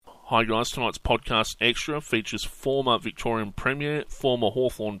Hi guys, tonight's podcast extra features former Victorian Premier, former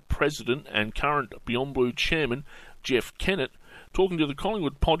Hawthorn President and current Beyond Blue Chairman Jeff Kennett talking to the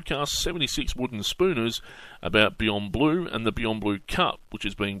Collingwood podcast 76 Wooden Spooners about Beyond Blue and the Beyond Blue Cup, which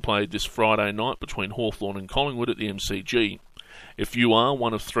is being played this Friday night between Hawthorn and Collingwood at the MCG. If you are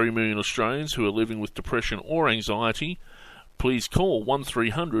one of 3 million Australians who are living with depression or anxiety, please call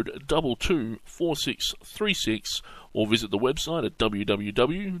 1300 22 4636 or visit the website at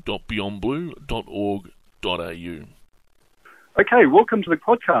www.beyondblue.org.au. Okay, welcome to the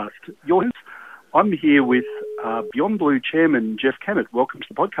podcast. I'm here with Beyond Blue Chairman Jeff Kennett. Welcome to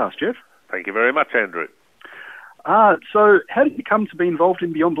the podcast, Jeff. Thank you very much, Andrew. So how did you come to be involved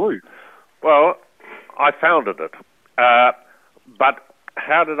in Beyond Blue? Well, I founded it. But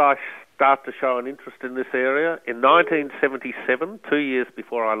how did I start to show an interest in this area? In 1977, 2 years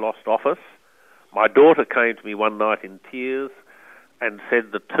before I lost office, my daughter came to me one night in tears and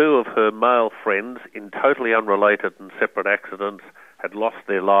said that 2 of her male friends, in totally unrelated and separate accidents, had lost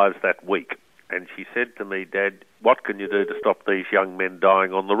their lives that week. And she said to me, "Dad, what can you do to stop these young men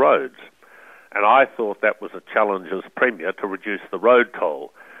dying on the roads?" And I thought that was a challenge as Premier to reduce the road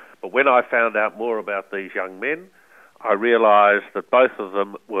toll. But when I found out more about these young men, I realised that both of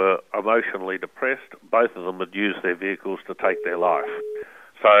them were emotionally depressed. Both of them had used their vehicles to take their life.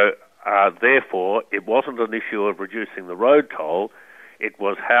 So, therefore, it wasn't an issue of reducing the road toll. It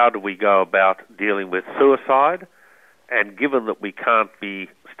was how do we go about dealing with suicide? And given that we can't be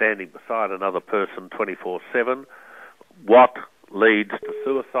standing beside another person 24/7, what leads to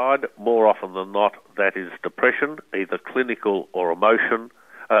suicide? More often than not, that is depression, either clinical or emotional,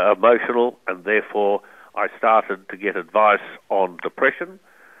 and therefore I started to get advice on depression,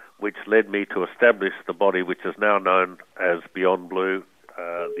 which led me to establish the body which is now known as Beyond Blue,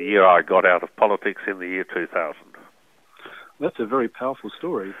 the year I got out of politics in the year 2000. That's a very powerful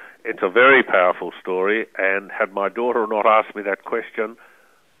story. It's a very powerful story, and had my daughter not asked me that question,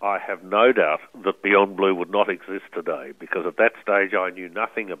 I have no doubt that Beyond Blue would not exist today, because at that stage I knew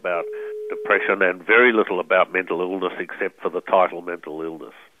nothing about depression and very little about mental illness except for the title mental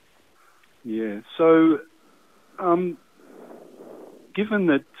illness. Yeah, so given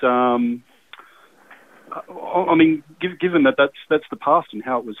that, given that that's the past and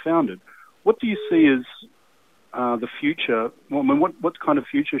how it was founded, what do you see as the future? What kind of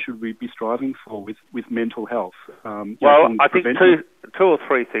future should we be striving for with mental health? Well, I think two or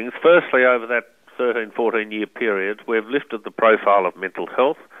three things. Firstly, over that 13, 14-year period, we've lifted the profile of mental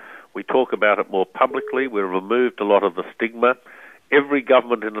health. We talk about it more publicly. We've removed a lot of the stigma. Every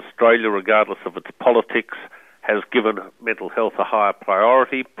government in Australia, regardless of its politics, has given mental health a higher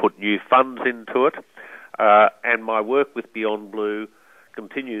priority, put new funds into it, and my work with Beyond Blue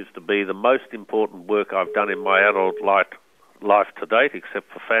continues to be the most important work I've done in my adult life to date,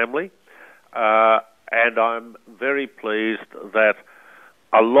 except for family. And I'm very pleased that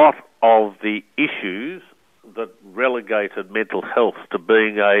a lot of the issues that relegated mental health to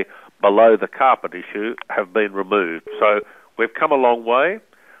being a below-the-carpet issue have been removed. So we've come a long way,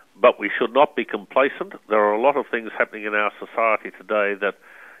 but we should not be complacent. There are a lot of things happening in our society today that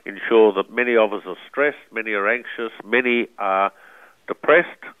ensure that many of us are stressed, many are anxious, many are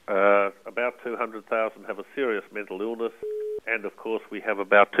depressed. About 200,000 have a serious mental illness, and of course we have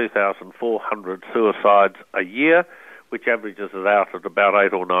about 2,400 suicides a year, which averages it out at about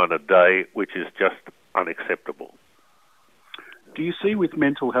 8 or 9 a day, which is just unacceptable. Do you see with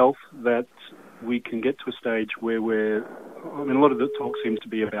mental health that we can get to a stage where a lot of the talk seems to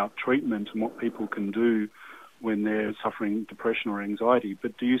be about treatment and what people can do when they're suffering depression or anxiety,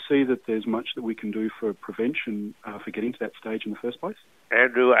 but do you see that there's much that we can do for prevention for getting to that stage in the first place?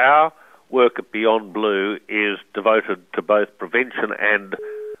 Andrew, our work at Beyond Blue is devoted to both prevention and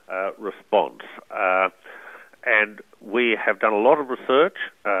response. And we have done a lot of research.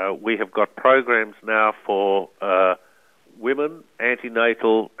 We have got programs now for women,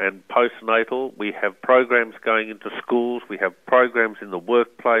 antenatal and postnatal. We have programs going into schools. We have programs in the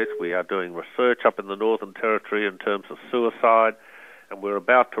workplace. We are doing research up in the Northern Territory in terms of suicide. And we're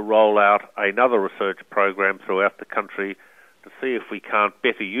about to roll out another research program throughout the country to see if we can't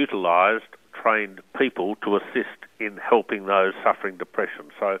better utilise trained people to assist in helping those suffering depression.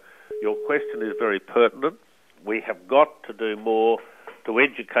 So your question is very pertinent. We have got to do more to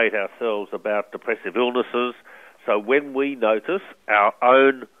educate ourselves about depressive illnesses. So when we notice our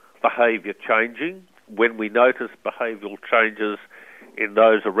own behaviour changing, when we notice behavioural changes in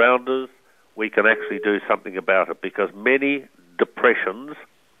those around us, we can actually do something about it, because many depressions,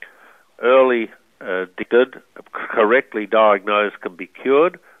 early detected, correctly diagnosed, can be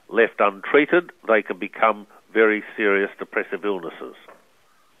cured. Left untreated, they can become very serious depressive illnesses.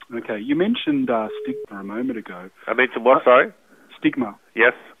 Okay, you mentioned stigma a moment ago. I mentioned what, sorry? Stigma.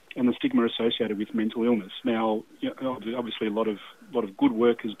 Yes. And the stigma associated with mental illness. Now, obviously, a lot of good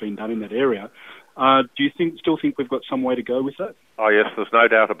work has been done in that area. Do you still think we've got some way to go with that? Oh yes, there's no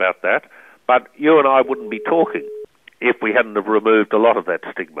doubt about that. But you and I wouldn't be talking if we hadn't have removed a lot of that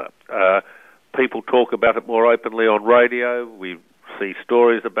stigma. People talk about it more openly on radio. We see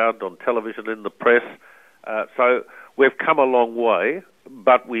stories about it on television, in the press. So we've come a long way,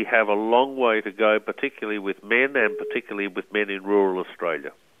 but we have a long way to go, particularly with men and particularly with men in rural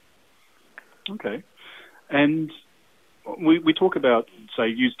Australia. Okay. And we talk about, say,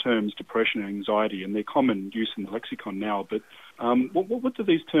 use terms depression and anxiety, and they're common use in the lexicon now, but what do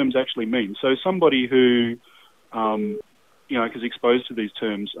these terms actually mean? So somebody who, is exposed to these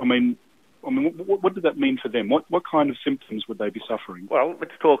terms, what does that mean for them? What kind of symptoms would they be suffering? Well,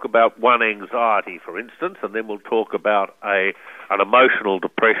 let's talk about one, anxiety, for instance, and then we'll talk about an emotional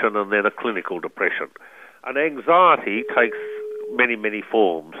depression and then a clinical depression. An anxiety takes many, many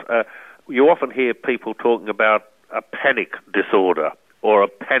forms. You often hear people talking about a panic disorder or a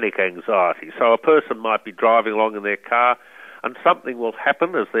panic anxiety. So a person might be driving along in their car and something will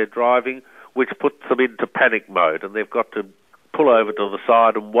happen as they're driving which puts them into panic mode, and they've got to pull over to the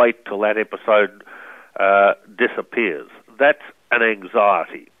side and wait till that episode disappears. That's an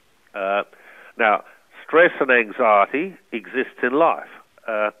anxiety. Now, stress and anxiety exists in life,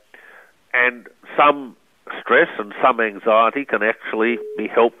 and some stress and some anxiety can actually be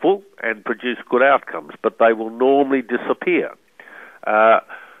helpful and produce good outcomes, but they will normally disappear. A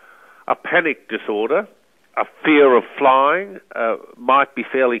panic disorder, a fear of flying, might be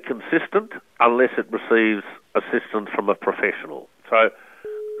fairly consistent unless it receives assistance from a professional. So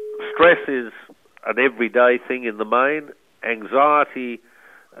stress is an everyday thing in the main. Anxiety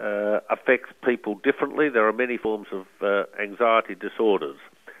affects people differently. There are many forms of anxiety disorders.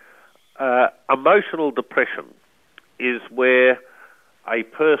 Emotional depression is where a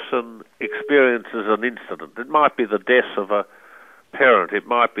person experiences an incident. It might be the death of a parent, it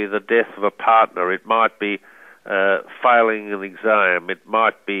might be the death of a partner, it might be failing an exam, it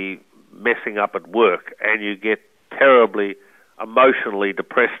might be messing up at work, and you get terribly emotionally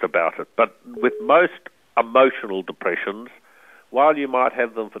depressed about it. But with most emotional depressions, while you might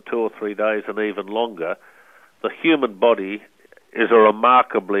have them for 2 or 3 days and even longer, the human body is a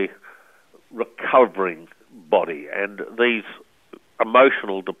remarkably recovering body, and these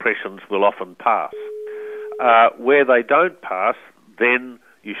emotional depressions will often pass. Where they don't pass, then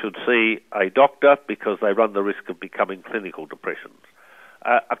you should see a doctor because they run the risk of becoming clinical depressions.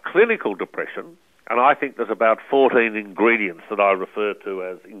 A clinical depression, and I think there's about 14 ingredients that I refer to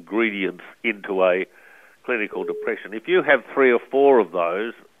as ingredients into a clinical depression. If you have 3 or 4 of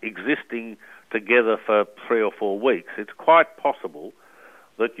those existing together for 3 or 4 weeks, it's quite possible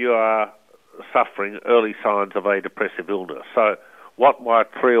that you are suffering early signs of a depressive illness. So what might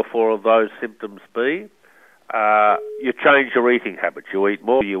 3 or 4 of those symptoms be? You change your eating habits. You eat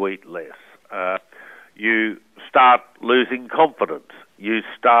more, you eat less. You start losing confidence. You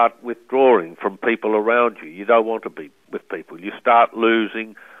start withdrawing from people around you. You don't want to be with people. You start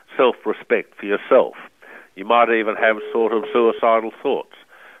losing self-respect for yourself. You might even have sort of suicidal thoughts.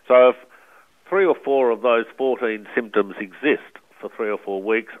 So if 3 or 4 of those 14 symptoms exist for 3 or 4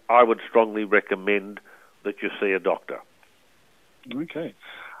 weeks, I would strongly recommend that you see a doctor. Okay.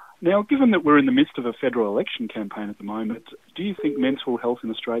 Now, given that we're in the midst of a federal election campaign at the moment, do you think mental health in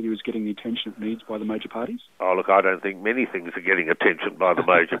Australia is getting the attention it needs by the major parties? Oh, look, I don't think many things are getting attention by the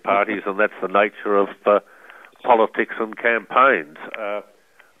major parties, and that's the nature of politics and campaigns.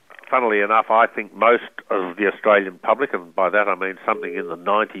 Funnily enough, I think most of the Australian public, and by that I mean something in the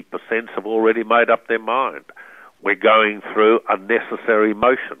 90%, have already made up their mind. We're going through unnecessary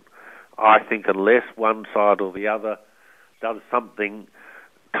motion. I think unless one side or the other does something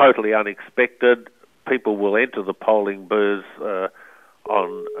totally unexpected, people will enter the polling booths on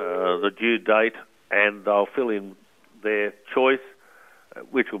the due date and they'll fill in their choice,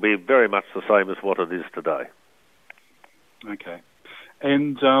 which will be very much the same as what it is today. Okay.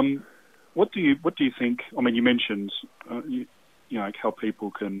 And what do you think? I mean, you mentioned how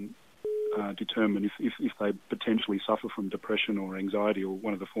people can determine if they potentially suffer from depression or anxiety or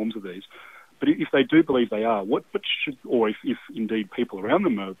one of the forms of these. But if they do believe they are, what should, or if indeed people around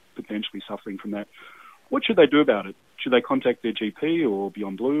them are potentially suffering from that, what should they do about it? Should they contact their GP or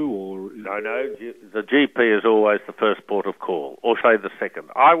Beyond Blue? Or No, the GP is always the first port of call, or say the second.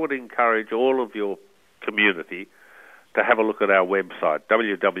 I would encourage all of your community to have a look at our website,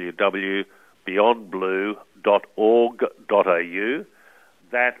 www.beyondblue.org.au.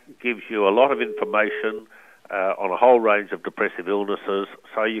 That gives you a lot of information on a whole range of depressive illnesses,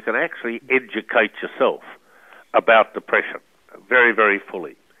 so you can actually educate yourself about depression very, very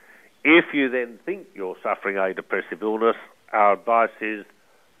fully. If you then think you're suffering a depressive illness, our advice is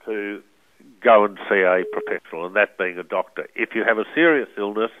to go and see a professional, and that being a doctor. If you have a serious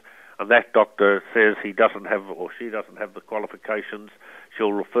illness and that doctor says he doesn't have or she doesn't have the qualifications,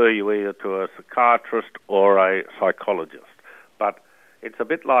 she'll refer you either to a psychiatrist or a psychologist. But it's a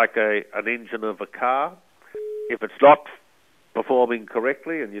bit like an engine of a car. If it's not performing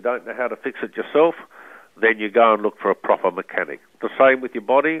correctly and you don't know how to fix it yourself, then you go and look for a proper mechanic. The same with your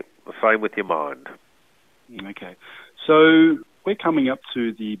body, the same with your mind. Okay. So we're coming up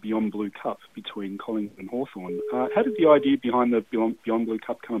to the Beyond Blue Cup between Collingwood and Hawthorn. How did the idea behind the Beyond Blue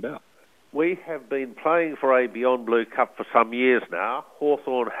Cup come about? We have been playing for a Beyond Blue Cup for some years now.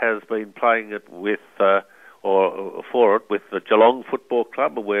 Hawthorn has been playing it with the Geelong Football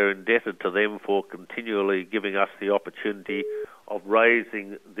Club, and we're indebted to them for continually giving us the opportunity of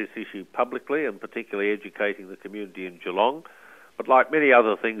raising this issue publicly and particularly educating the community in Geelong. But like many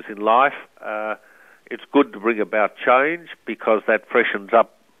other things in life, it's good to bring about change because that freshens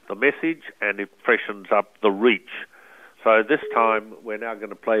up the message and it freshens up the reach. So this time we're now going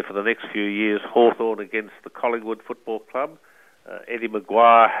to play for the next few years Hawthorn against the Collingwood Football Club. Eddie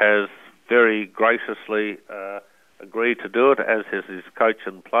Maguire has very graciously agreed to do it, as has his coach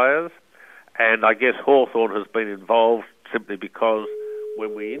and players. And I guess Hawthorn has been involved simply because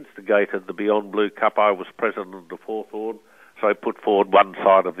when we instigated the Beyond Blue Cup, I was president of Hawthorn, so I put forward one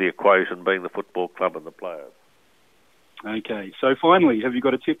side of the equation being the football club and the players. Okay, so finally, have you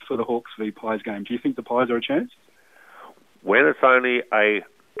got a tip for the Hawks v Pies game? Do you think the Pies are a chance? When it's only a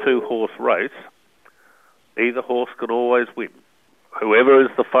two-horse race, either horse can always win. Whoever is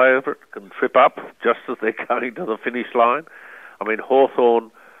the favourite can trip up just as they're going to the finish line. I mean,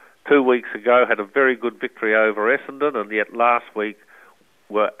 Hawthorn 2 weeks ago had a very good victory over Essendon, and yet last week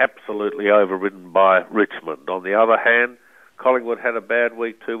were absolutely overridden by Richmond. On the other hand, Collingwood had a bad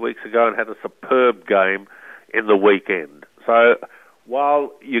week 2 weeks ago and had a superb game in the weekend. So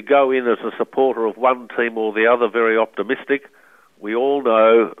while you go in as a supporter of one team or the other very optimistic, we all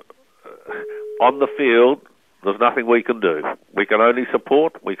know on the field there's nothing we can do. We can only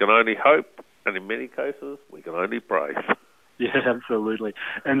support, we can only hope, and in many cases we can only pray. Yeah, absolutely.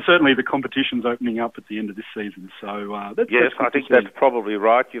 And certainly the competition's opening up at the end of this season. So yes, I think that's probably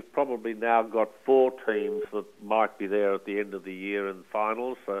right. You've probably now got 4 teams that might be there at the end of the year in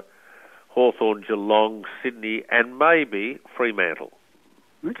finals. Hawthorn, Geelong, Sydney, and maybe Fremantle.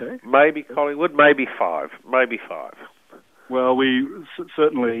 Okay. Maybe Collingwood, maybe 5. Well, we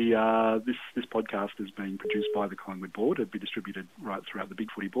certainly, this podcast is being produced by the Collingwood board. It'll be distributed right throughout the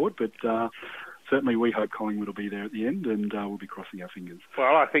BigFooty board, but certainly we hope Collingwood will be there at the end, and we'll be crossing our fingers.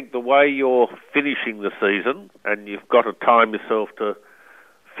 Well, I think the way you're finishing the season, and you've got to time yourself to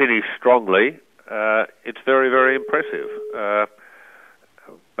finish strongly, it's very, very impressive.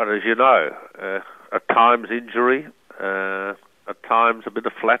 But as you know, at times injury, at times a bit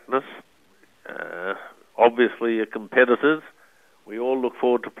of flatness, obviously your competitors. We all look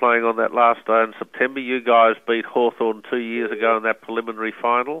forward to playing on that last day in September. You guys beat Hawthorn 2 years ago in that preliminary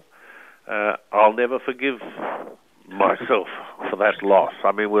final. I'll never forgive myself for that loss.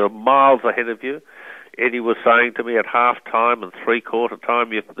 I mean, we're miles ahead of you. Eddie was saying to me at half-time and three-quarter time,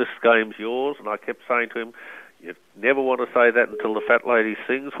 this game's yours, and I kept saying to him, you never want to say that until the fat lady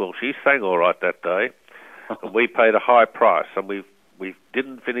sings. Well, she sang all right that day, and we paid a high price, and we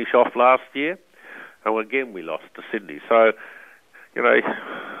didn't finish off last year, and again we lost to Sydney. So, you know,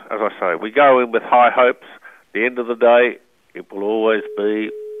 as I say, we go in with high hopes. At the end of the day, it will always be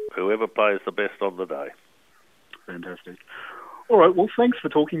whoever plays the best on the day. Fantastic. All right, well, thanks for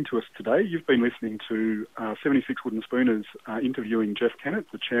talking to us today. You've been listening to 76 Wooden Spooners interviewing Jeff Kennett,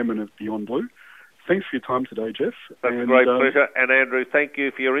 the chairman of Beyond Blue. Thanks for your time today, Jeff. That's a great pleasure. And Andrew, thank you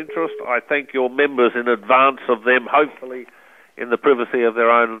for your interest. I thank your members in advance of them, hopefully in the privacy of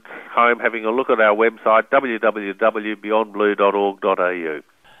their own home, having a look at our website, www.beyondblue.org.au.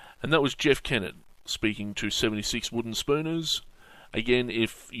 And that was Jeff Kennett speaking to 76 Wooden Spooners. Again,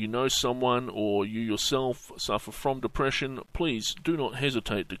 if you know someone or you yourself suffer from depression, please do not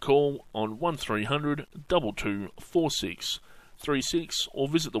hesitate to call on 1300 224636 or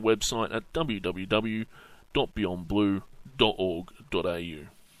visit the website at www.beyondblue.org.au.